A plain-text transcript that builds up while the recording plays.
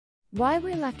Why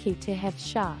we're lucky to have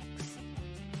sharks.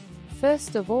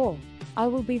 First of all, I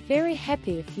will be very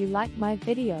happy if you like my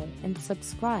video and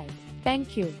subscribe.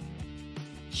 Thank you.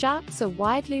 Sharks are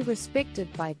widely respected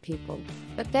by people,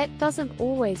 but that doesn't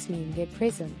always mean their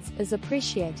presence is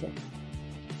appreciated.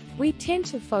 We tend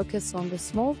to focus on the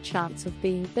small chance of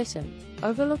being bitten,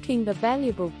 overlooking the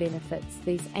valuable benefits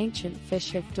these ancient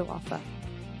fish have to offer.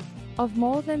 Of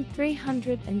more than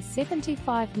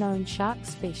 375 known shark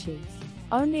species,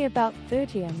 only about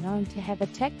 30 are known to have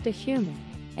attacked a human,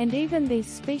 and even these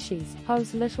species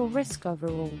pose little risk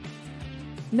overall.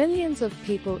 Millions of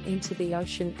people enter the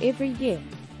ocean every year,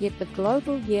 yet the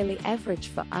global yearly average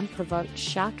for unprovoked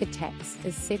shark attacks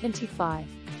is 75,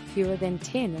 fewer than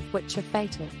 10 of which are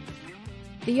fatal.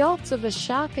 The odds of a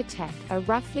shark attack are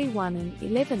roughly 1 in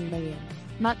 11 million,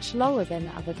 much lower than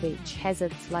other beach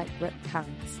hazards like rip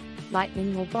currents,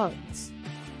 lightning or boats.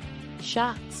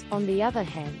 Sharks, on the other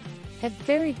hand, have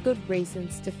very good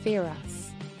reasons to fear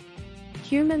us.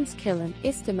 Humans kill an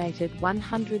estimated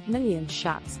 100 million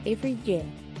sharks every year,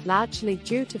 largely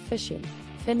due to fishing,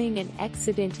 finning and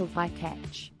accidental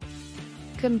bycatch.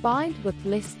 Combined with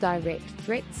less direct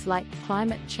threats like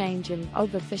climate change and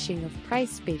overfishing of prey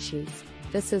species,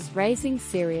 this is raising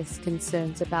serious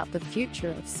concerns about the future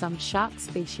of some shark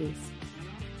species.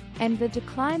 And the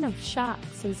decline of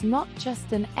sharks is not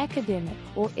just an academic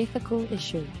or ethical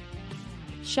issue.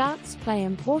 Sharks play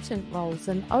important roles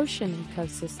in ocean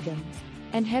ecosystems,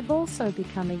 and have also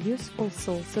become a useful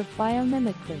source of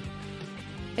biomimicry.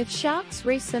 If sharks'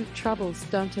 recent troubles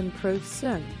don't improve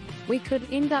soon, we could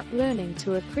end up learning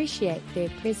to appreciate their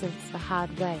presence the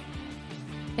hard way.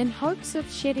 In hopes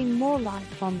of shedding more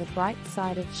light on the bright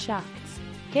side of sharks,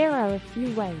 here are a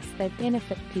few ways they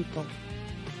benefit people.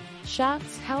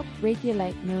 Sharks help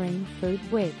regulate marine food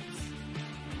webs.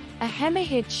 A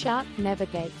hammerhead shark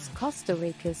navigates Costa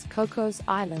Rica's Cocos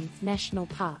Island National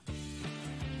Park.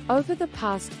 Over the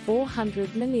past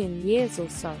 400 million years or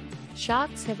so,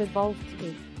 sharks have evolved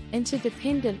deep,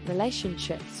 interdependent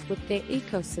relationships with their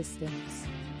ecosystems.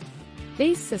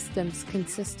 These systems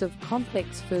consist of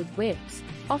complex food webs,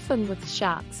 often with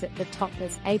sharks at the top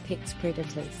as apex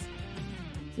predators.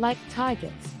 Like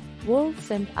tigers, wolves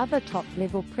and other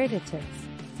top-level predators,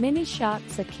 many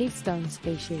sharks are keystone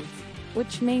species,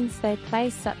 which means they play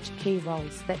such key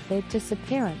roles that their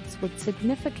disappearance would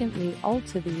significantly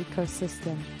alter the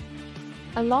ecosystem.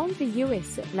 Along the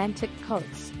US Atlantic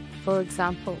coast, for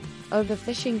example,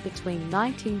 overfishing between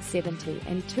 1970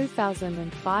 and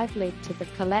 2005 led to the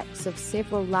collapse of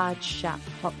several large shark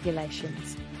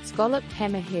populations. Scalloped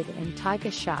hammerhead and tiger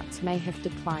sharks may have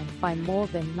declined by more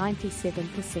than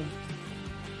 97%.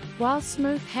 While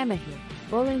smooth hammerhead,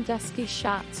 bull and dusky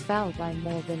sharks fell by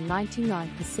more than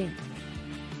 99%.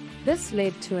 This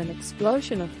led to an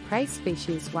explosion of prey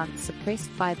species once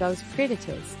suppressed by those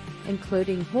predators,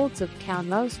 including hordes of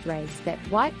cow-nosed rays that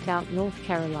wiped out North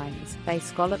Carolina's bay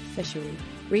scallop fishery,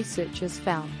 researchers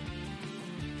found.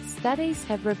 Studies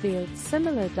have revealed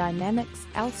similar dynamics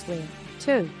elsewhere,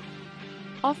 too.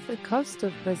 Off the coast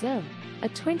of Brazil, a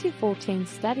 2014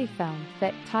 study found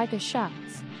that tiger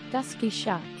sharks, dusky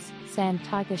sharks, sand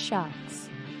tiger sharks,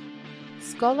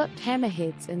 scalloped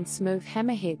hammerheads and smooth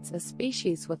hammerheads are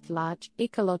species with large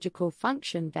ecological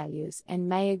function values and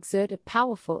may exert a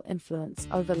powerful influence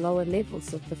over lower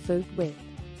levels of the food web.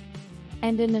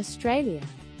 And in Australia,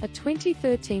 a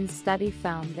 2013 study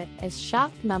found that as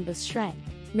shark numbers shrank,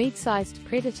 meat-sized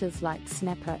predators like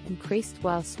snapper increased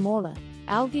while smaller,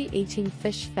 algae-eating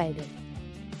fish faded.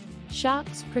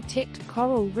 Sharks protect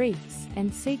coral reefs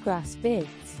and seagrass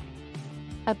beds.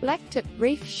 A blacktip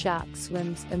reef shark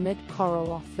swims amid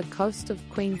coral off the coast of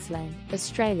Queensland,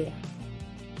 Australia.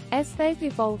 As they've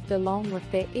evolved along with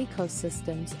their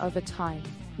ecosystems over time,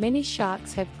 many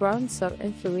sharks have grown so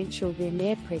influential their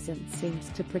mere presence seems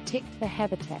to protect the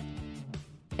habitat.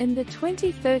 In the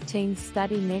 2013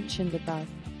 study mentioned above,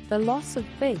 the loss of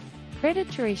big,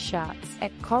 predatory sharks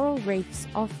at coral reefs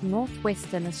off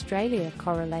northwestern Australia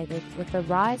correlated with the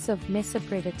rise of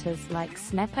mesopredators like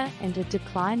snapper and a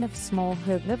decline of small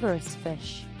herbivorous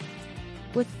fish.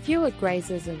 With fewer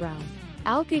grazers around,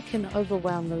 algae can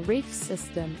overwhelm the reef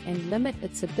system and limit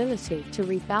its ability to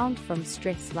rebound from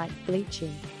stress like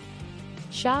bleaching.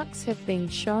 Sharks have been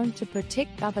shown to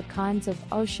protect other kinds of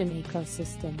ocean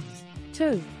ecosystems,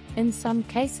 too, in some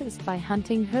cases by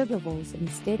hunting herbivores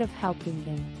instead of helping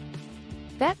them.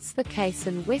 That's the case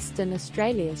in Western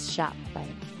Australia's Shark Bay,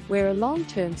 where a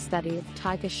long-term study of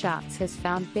tiger sharks has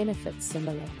found benefits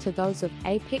similar to those of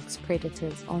apex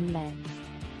predators on land.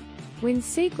 When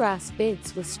seagrass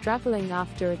beds were struggling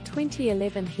after a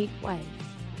 2011 heat wave,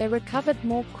 they recovered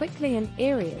more quickly in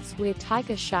areas where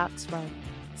tiger sharks roam,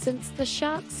 since the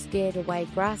sharks scared away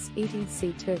grass-eating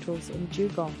sea turtles and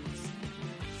dugongs.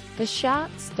 The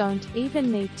sharks don't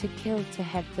even need to kill to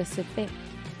have this effect.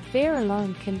 Fear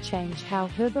alone can change how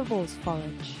herbivores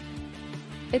forage.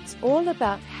 It's all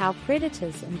about how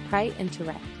predators and prey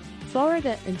interact.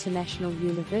 Florida International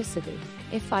University,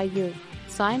 FIU,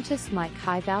 scientist Mike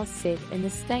Hivels said in a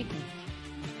statement.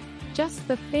 Just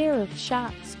the fear of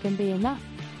sharks can be enough,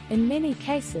 in many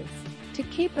cases, to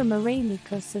keep a marine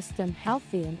ecosystem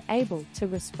healthy and able to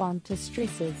respond to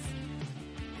stresses.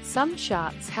 Some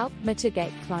sharks help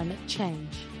mitigate climate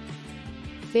change.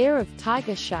 Fear of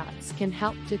tiger sharks can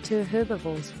help deter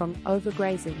herbivores from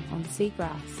overgrazing on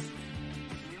seagrass.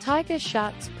 Tiger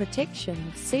sharks' protection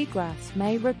of seagrass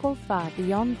may ripple far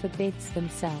beyond the beds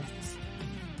themselves.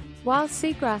 While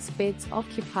seagrass beds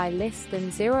occupy less than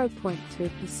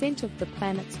 0.2% of the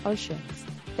planet's oceans,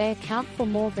 they account for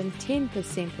more than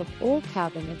 10% of all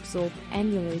carbon absorbed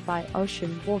annually by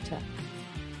ocean water.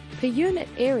 Per unit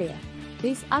area,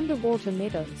 these underwater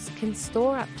meadows can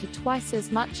store up to twice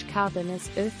as much carbon as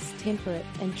Earth's temperate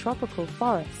and tropical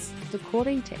forests,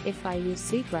 according to FIU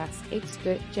seagrass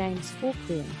expert James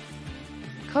Forklian.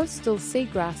 Coastal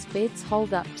seagrass beds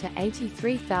hold up to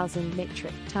 83,000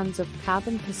 metric tons of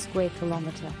carbon per square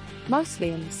kilometre, mostly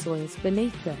in the soils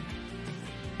beneath them.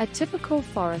 A typical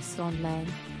forest on land,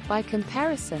 by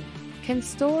comparison, can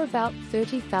store about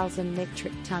 30,000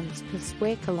 metric tons per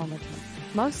square kilometre,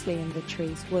 mostly in the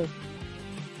tree's wood.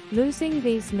 Losing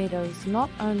these meadows not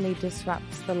only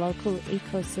disrupts the local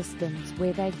ecosystems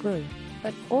where they grew,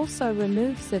 but also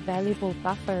removes a valuable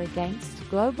buffer against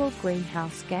global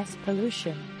greenhouse gas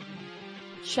pollution.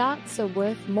 Sharks are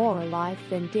worth more alive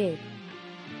than dead.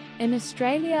 In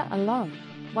Australia alone,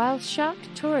 wild shark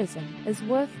tourism is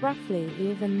worth roughly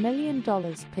 $11 million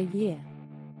per year.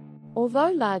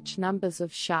 Although large numbers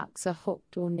of sharks are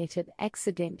hooked or netted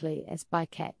accidentally as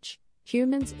bycatch,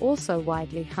 humans also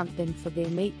widely hunt them for their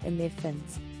meat and their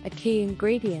fins, a key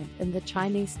ingredient in the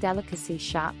Chinese delicacy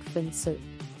shark fin soup.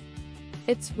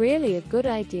 It's really a good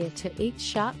idea to eat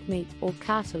shark meat or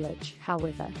cartilage,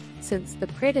 however, since the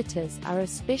predators are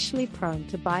especially prone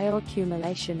to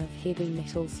bioaccumulation of heavy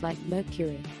metals like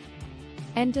mercury.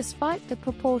 And despite the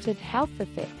purported health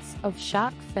effects of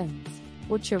shark fins,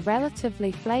 which are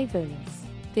relatively flavorless,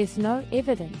 there's no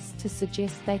evidence to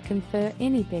suggest they confer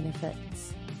any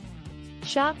benefits.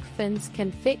 Shark fins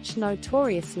can fetch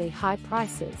notoriously high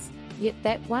prices, yet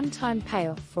that one-time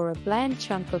payoff for a bland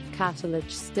chunk of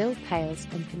cartilage still pales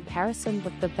in comparison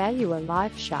with the value a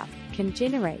live shark can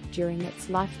generate during its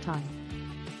lifetime.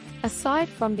 Aside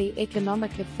from the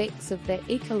economic effects of their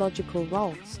ecological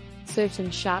roles,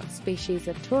 certain shark species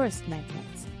are tourist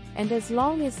magnets, and as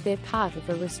long as they're part of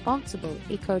a responsible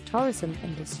ecotourism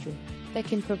industry, they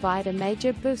can provide a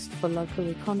major boost for local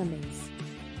economies.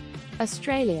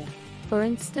 Australia, for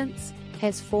instance,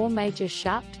 has 4 major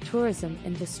shark tourism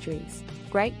industries: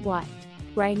 great white,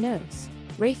 grey nurse,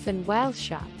 reef and whale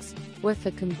sharks, worth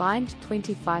a combined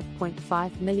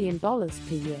 $25.5 million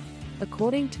per year,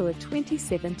 according to a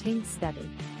 2017 study.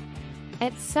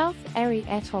 At South Ari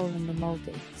Atoll in the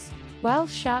Maldives, whale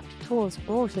shark tours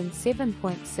brought in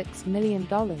 $7.6 million in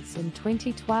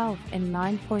 2012 and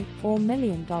 $9.4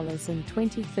 million in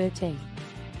 2013.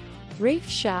 Reef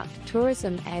shark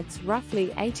tourism adds roughly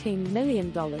 $18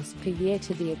 million per year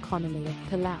to the economy of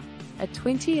Palau, a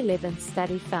 2011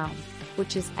 study found,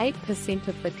 which is 8%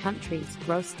 of the country's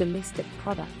gross domestic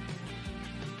product.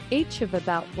 Each of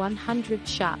about 100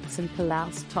 sharks in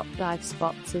Palau's top dive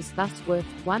spots is thus worth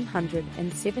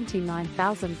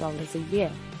 $179,000 a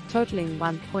year, totaling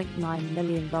 $1.9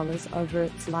 million over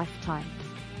its lifetime.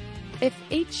 If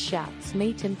each shark's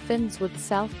meat and fins would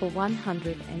sell for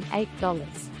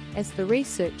 $108, as the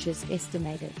researchers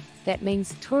estimated, that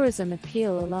means tourism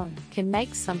appeal alone can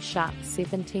make some sharks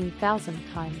 17,000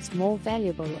 times more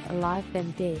valuable alive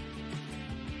than dead.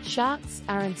 Sharks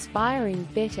are inspiring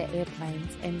better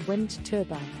airplanes and wind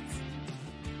turbines.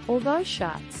 Although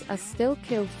sharks are still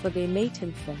killed for their meat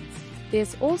and fins,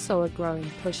 there's also a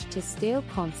growing push to steal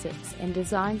concepts and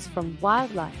designs from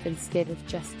wildlife instead of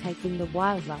just taking the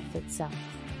wildlife itself.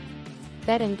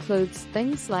 That includes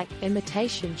things like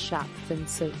imitation shark fin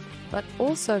soup, but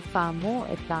also far more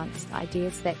advanced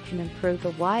ideas that can improve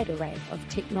a wide array of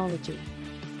technology.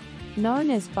 Known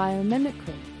as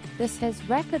biomimicry, this has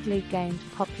rapidly gained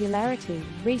popularity in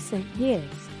recent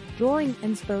years, drawing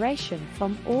inspiration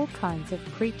from all kinds of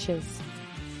creatures.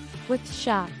 With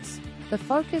sharks, the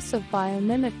focus of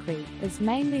biomimicry is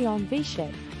mainly on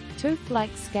V-shaped,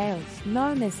 tooth-like scales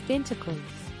known as denticles.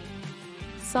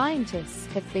 Scientists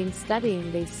have been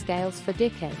studying these scales for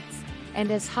decades,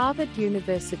 and as Harvard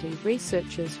University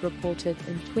researchers reported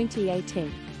in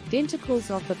 2018, Tentacles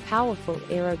offer powerful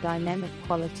aerodynamic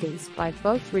qualities by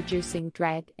both reducing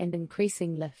drag and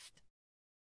increasing lift.